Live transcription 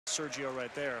Sergio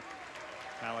right there.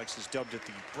 Alex has dubbed it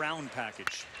the Brown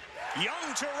package.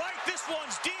 Young to right. This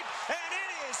one's deep, and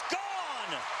it is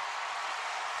gone.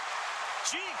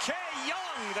 G.K.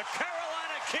 Young, the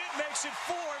Carolina kid, makes it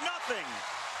 4-0.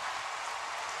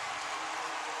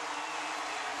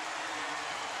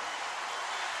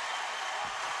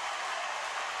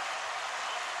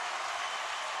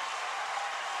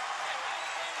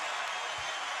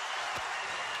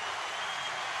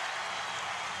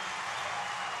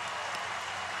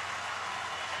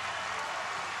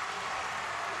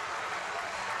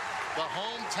 The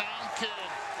hometown kid.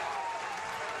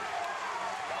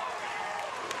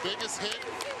 Biggest hit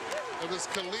of his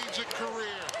collegiate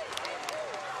career.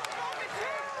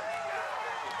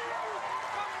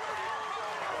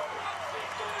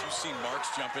 Did you see Marks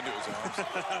jump into his arms?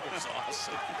 That was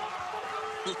awesome.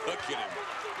 Look at him.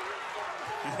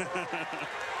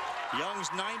 Young's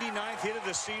 99th hit of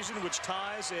the season, which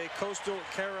ties a Coastal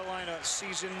Carolina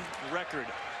season record.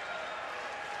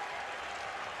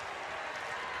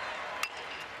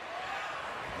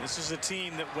 This is a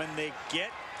team that when they get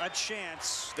a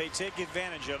chance, they take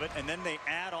advantage of it, and then they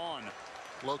add on.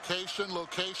 Location,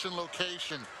 location,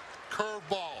 location.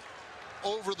 Curveball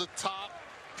over the top,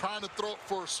 trying to throw it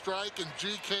for a strike, and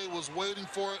GK was waiting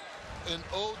for it, and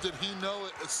oh, did he know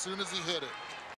it as soon as he hit it.